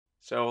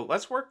So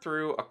let's work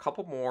through a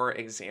couple more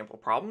example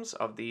problems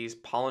of these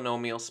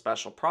polynomial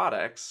special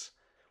products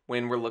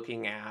when we're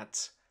looking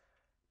at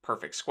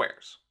perfect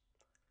squares.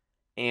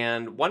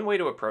 And one way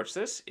to approach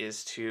this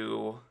is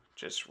to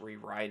just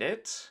rewrite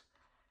it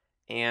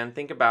and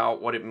think about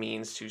what it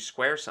means to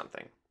square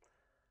something.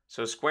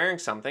 So squaring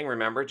something,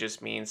 remember,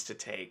 just means to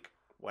take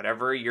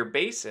whatever your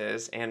base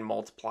is and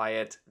multiply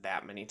it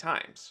that many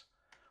times,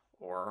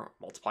 or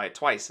multiply it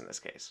twice in this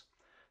case.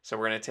 So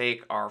we're going to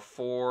take our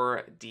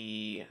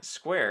 4d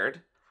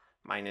squared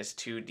minus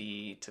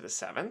 2d to the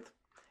 7th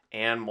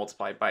and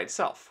multiply it by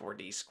itself.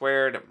 4d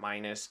squared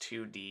minus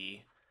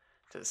 2d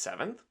to the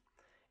 7th.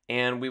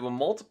 And we will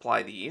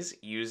multiply these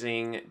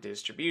using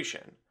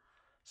distribution.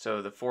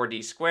 So the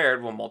 4d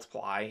squared will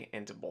multiply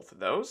into both of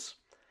those,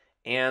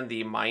 and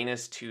the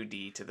minus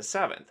 2d to the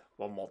 7th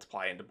will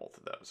multiply into both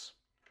of those.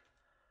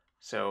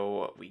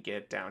 So we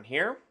get down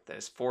here, that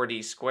is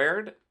 4d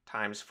squared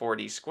times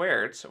 4d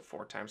squared, so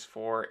 4 times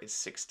 4 is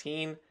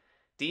 16.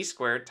 D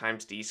squared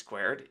times d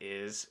squared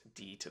is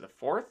d to the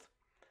 4th.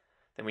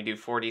 Then we do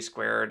 4d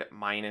squared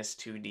minus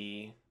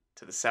 2d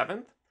to the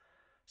 7th.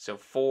 So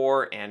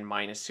 4 and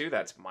minus 2,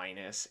 that's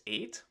minus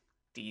 8.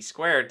 D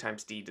squared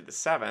times d to the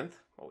 7th,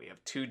 well, we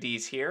have 2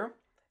 d's here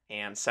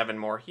and 7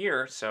 more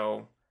here,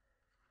 so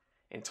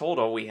in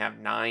total we have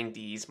 9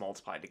 d's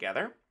multiplied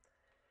together.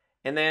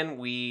 And then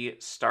we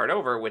start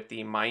over with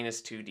the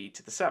minus 2d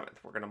to the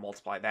 7th. We're going to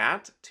multiply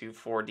that to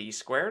 4d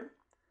squared.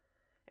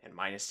 And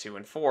minus 2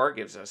 and 4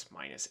 gives us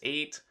minus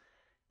 8.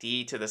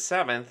 D to the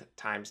 7th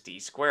times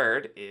d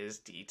squared is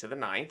d to the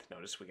 9th.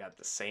 Notice we got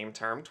the same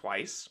term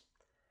twice.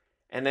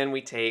 And then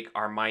we take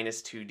our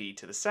minus 2d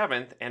to the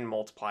 7th and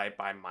multiply it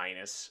by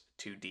minus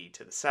 2d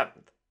to the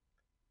 7th.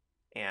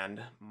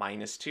 And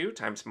minus 2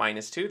 times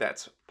minus 2,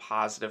 that's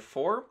positive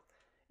 4.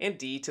 And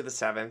d to the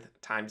 7th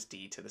times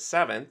d to the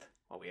 7th.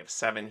 Well, we have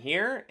 7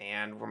 here,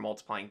 and we're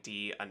multiplying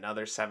d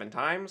another 7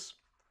 times.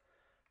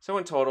 So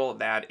in total,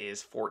 that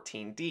is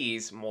 14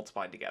 d's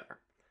multiplied together.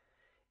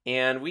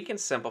 And we can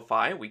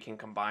simplify. We can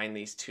combine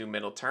these two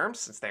middle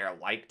terms since they are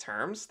like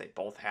terms. They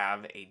both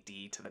have a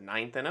d to the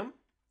 9th in them.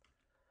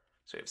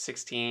 So we have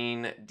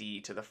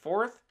 16d to the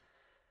 4th.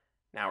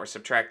 Now we're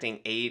subtracting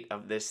 8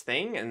 of this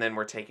thing, and then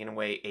we're taking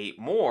away 8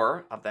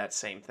 more of that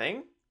same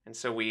thing. And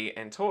so we,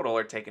 in total,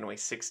 are taking away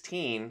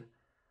 16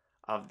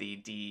 of the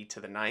d to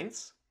the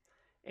 9ths.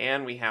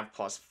 And we have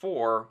plus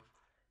 4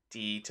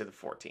 d to the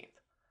 14th.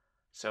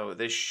 So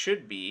this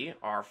should be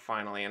our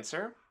final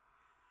answer.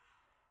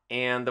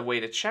 And the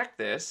way to check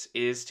this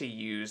is to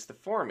use the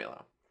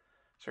formula.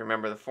 So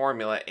remember the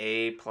formula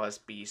a plus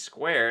b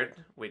squared,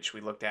 which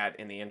we looked at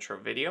in the intro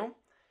video,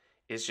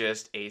 is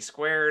just a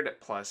squared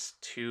plus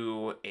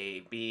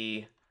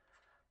 2ab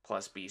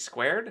plus b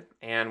squared.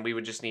 And we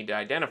would just need to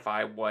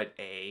identify what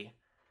a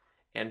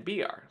and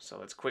b are. So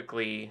let's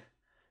quickly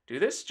do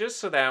this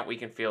just so that we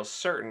can feel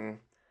certain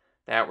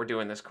that we're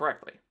doing this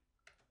correctly.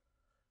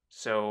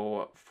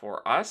 So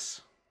for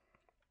us,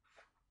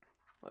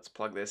 let's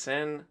plug this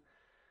in.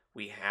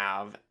 We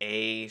have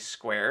a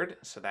squared,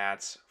 so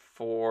that's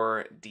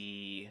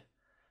 4d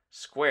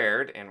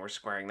squared, and we're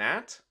squaring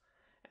that.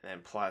 And then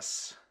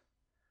plus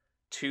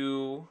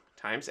 2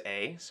 times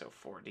a, so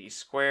 4d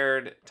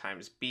squared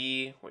times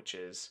b, which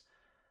is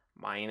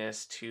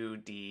minus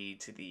 2d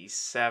to the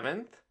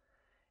 7th.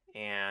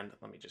 And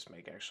let me just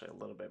make actually a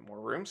little bit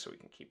more room so we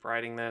can keep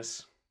writing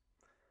this.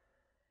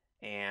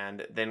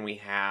 And then we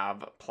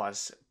have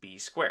plus b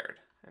squared.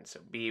 And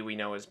so b we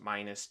know is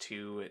minus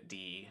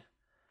 2d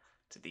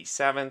to the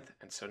 7th.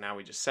 And so now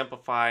we just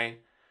simplify.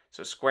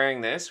 So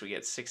squaring this, we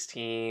get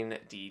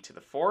 16d to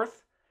the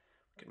 4th.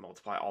 We can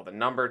multiply all the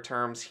number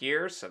terms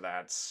here. So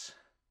that's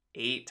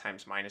 8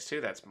 times minus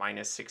 2. That's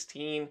minus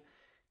 16.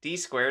 D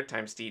squared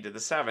times d to the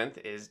 7th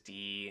is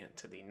d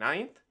to the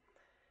 9th.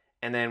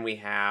 And then we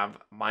have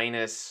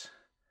minus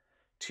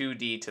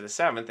 2d to the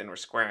 7th, and we're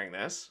squaring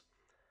this.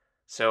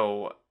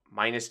 So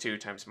minus 2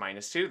 times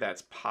minus 2,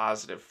 that's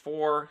positive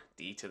 4,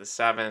 d to the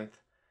 7th.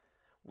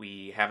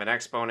 We have an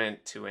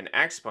exponent to an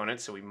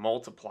exponent, so we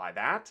multiply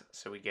that.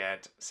 So we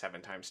get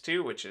 7 times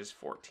 2, which is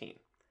 14.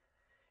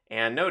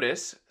 And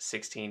notice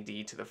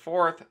 16d to the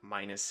 4th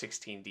minus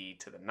 16d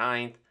to the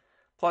 9th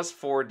plus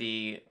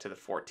 4d to the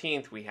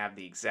 14th. We have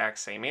the exact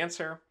same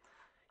answer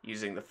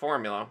using the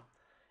formula.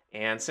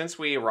 And since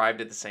we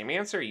arrived at the same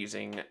answer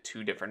using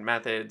two different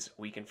methods,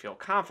 we can feel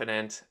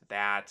confident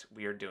that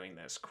we are doing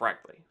this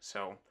correctly.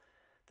 So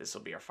this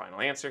will be our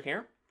final answer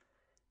here.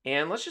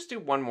 And let's just do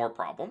one more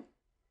problem.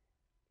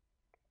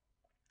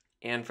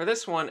 And for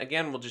this one,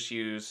 again, we'll just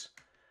use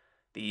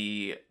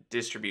the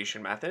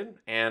distribution method.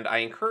 And I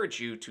encourage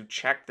you to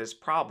check this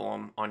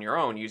problem on your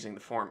own using the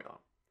formula.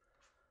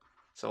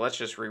 So let's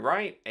just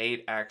rewrite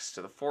 8x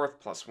to the 4th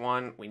plus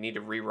 1. We need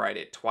to rewrite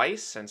it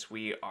twice since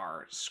we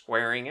are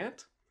squaring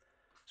it.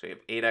 So we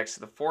have 8x to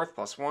the 4th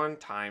plus 1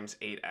 times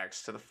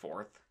 8x to the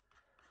 4th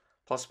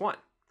plus 1.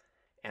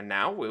 And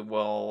now we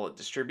will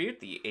distribute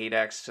the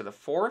 8x to the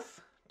 4th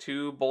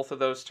to both of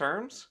those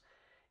terms.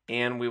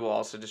 And we will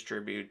also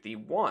distribute the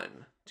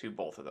 1 to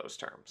both of those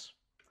terms.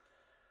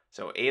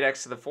 So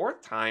 8x to the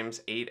fourth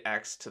times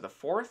 8x to the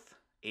fourth.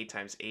 8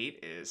 times 8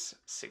 is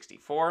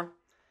 64.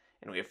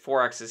 And we have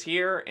 4x's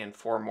here and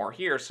 4 more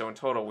here. So in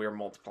total, we're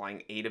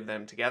multiplying 8 of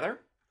them together.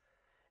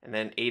 And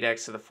then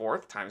 8x to the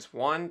fourth times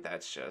 1,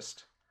 that's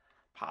just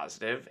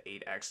positive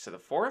 8x to the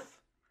fourth.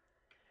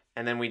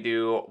 And then we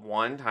do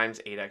 1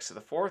 times 8x to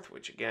the fourth,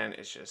 which again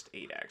is just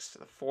 8x to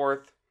the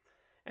fourth.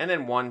 And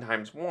then 1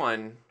 times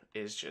 1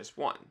 is just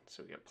 1.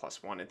 So we get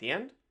plus 1 at the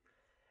end.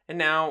 And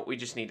now we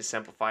just need to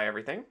simplify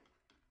everything.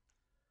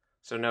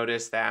 So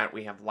notice that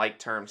we have like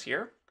terms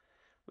here.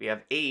 We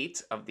have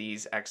 8 of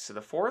these x to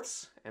the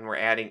fourths, and we're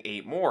adding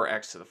 8 more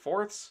x to the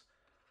fourths.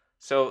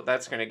 So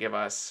that's going to give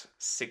us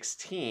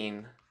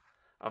 16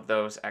 of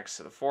those x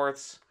to the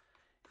fourths.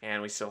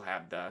 And we still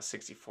have the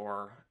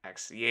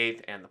 64x to the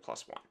eighth and the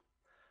plus 1.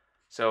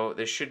 So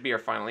this should be our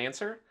final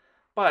answer.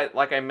 But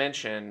like I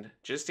mentioned,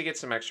 just to get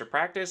some extra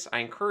practice, I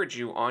encourage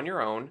you on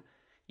your own,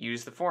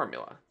 use the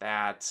formula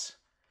that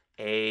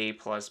a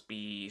plus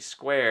b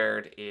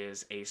squared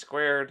is a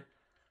squared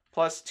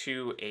plus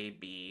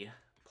 2ab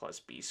plus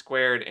b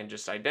squared, and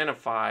just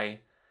identify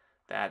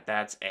that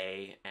that's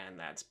a and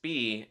that's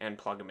b and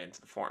plug them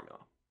into the formula.